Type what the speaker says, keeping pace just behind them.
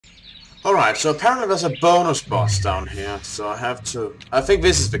Alright, so apparently there's a bonus boss down here, so I have to... I think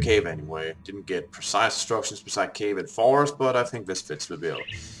this is the cave anyway. Didn't get precise instructions beside cave and forest, but I think this fits the bill.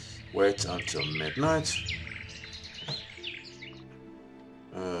 Wait until midnight.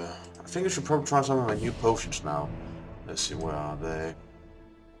 I think I should probably try some of my new potions now. Let's see, where are they?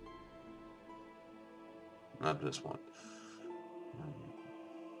 Not this one.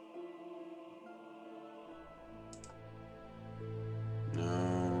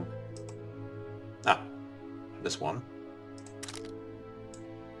 No. Ah, this one.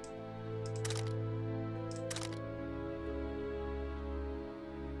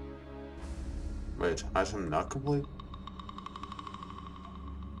 Wait, item not complete?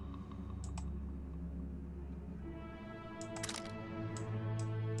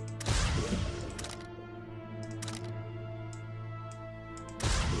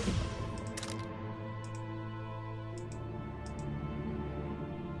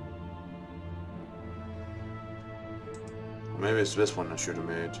 Maybe it's this one I should have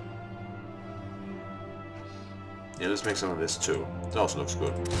made. Yeah, let's make some of this too. It also looks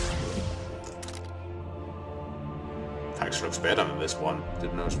good. Actually looks better than this one.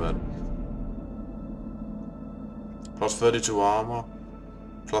 Didn't notice that. Plus 32 armor.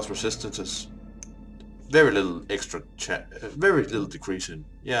 Plus resistances. Very little extra very little decrease in.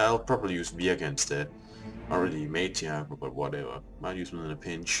 Yeah, I'll probably use Virga instead. Already made Tiago, but whatever. Might use them in a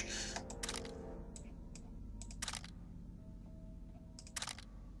pinch.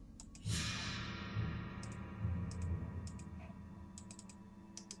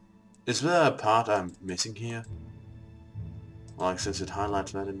 Is there a part I'm missing here? Like, since it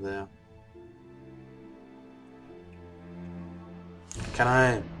highlights that in there. Can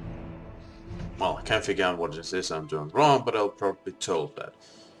I... Well, I can't figure out what it is I'm doing wrong, but I'll probably be told that.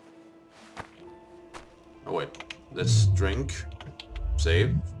 Oh wait, let's drink.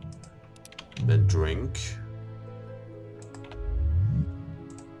 Save. Then drink.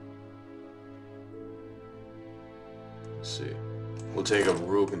 Let's see. We'll take a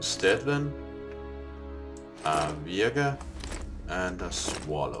rook instead then. A Virga. And a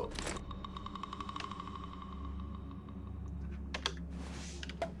swallow.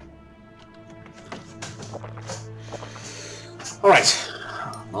 Alright,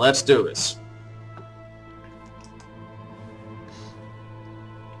 let's do this.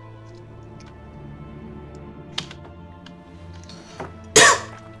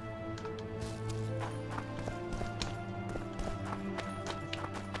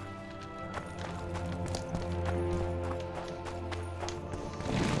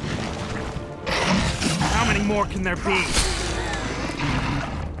 How many more can there be?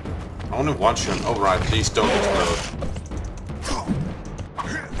 Only one shot. Oh right, please don't explode.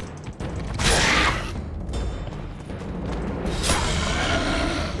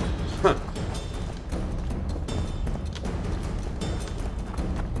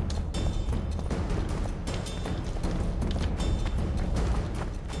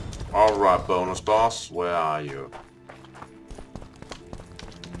 Alright, bonus boss, where are you?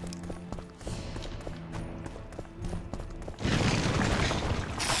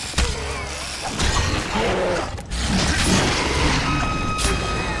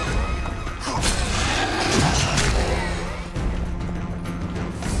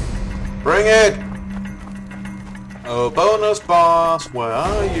 Bring it! Oh, bonus boss, where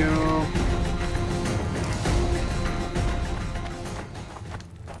are you?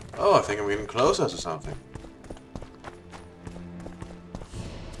 Oh, I think I'm getting closer to something.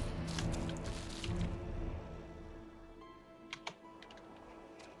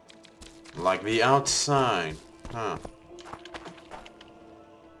 Like the outside. Huh.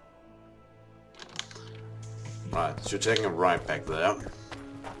 Right, so you're taking a right back there.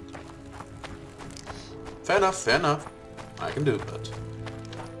 Fair enough, fair enough. I can do that.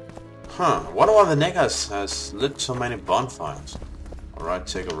 Huh, wonder why the Negas has lit so many bonfires. Alright,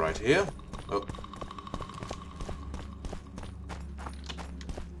 take a right here. Oh.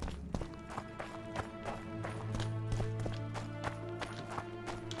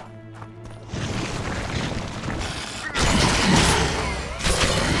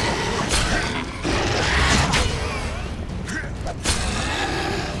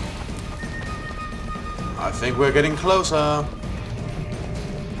 I think we're getting closer. I'm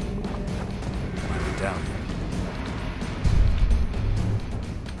down.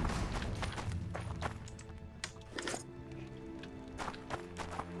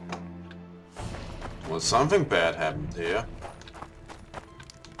 Well, something bad happened here.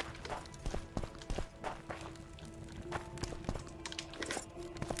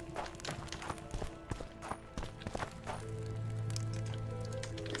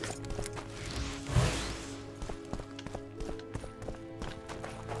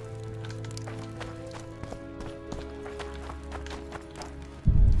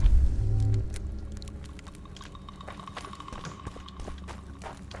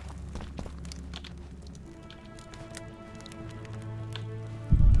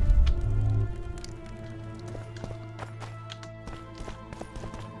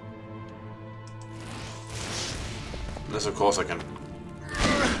 Yes, of course I can.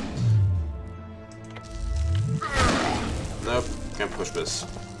 Nope, can't push this.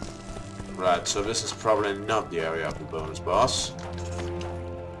 Right, so this is probably not the area of the bonus boss.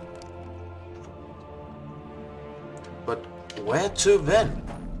 But where to then?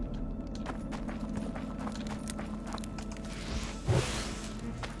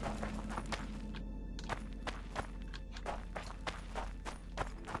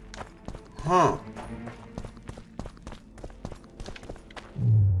 Huh.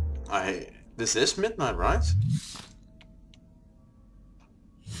 This is midnight, right?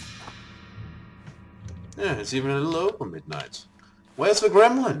 Yeah, it's even a little over midnight. Where's the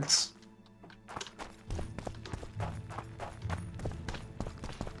gremlins?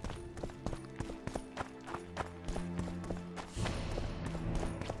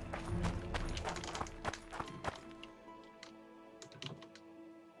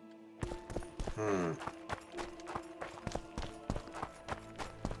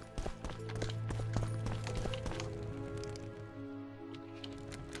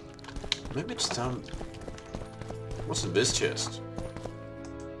 Maybe it's down... What's in this chest?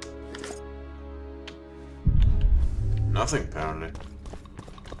 Nothing, apparently.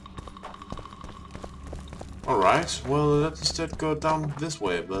 Alright, well, let's instead go down this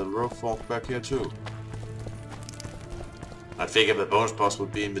way. The rope forks back here, too. I figured the bonus boss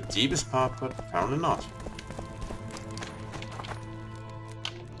would be in the deepest part, but apparently not.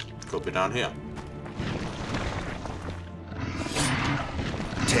 Could be down here.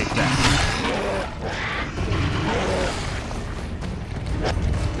 Take that.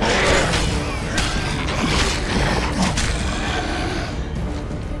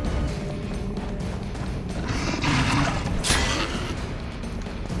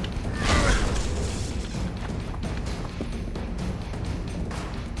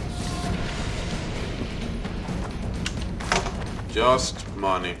 Just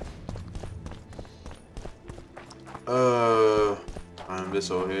money. And this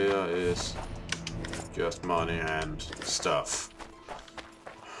over here is just money and stuff.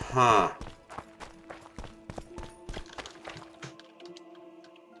 Huh.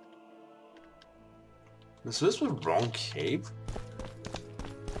 Is this the wrong cave?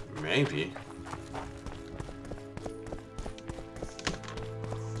 Maybe.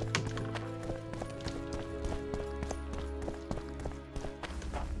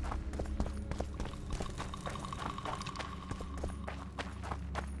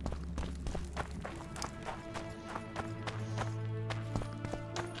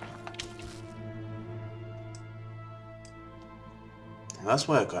 That's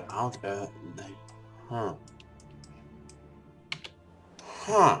why I got out. Huh.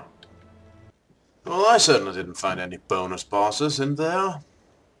 Huh. Well, I certainly didn't find any bonus bosses in there.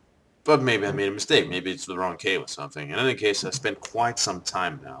 But maybe I made a mistake. Maybe it's the wrong cave or something. In any case, I spent quite some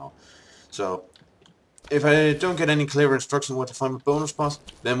time now. So, if I don't get any clear instructions on what to find with bonus boss,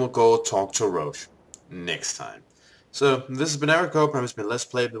 then we'll go talk to Roche next time. So, this has been Eric Hope, and it's been Let's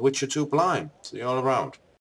Play The Witcher 2 Blind. See you all around.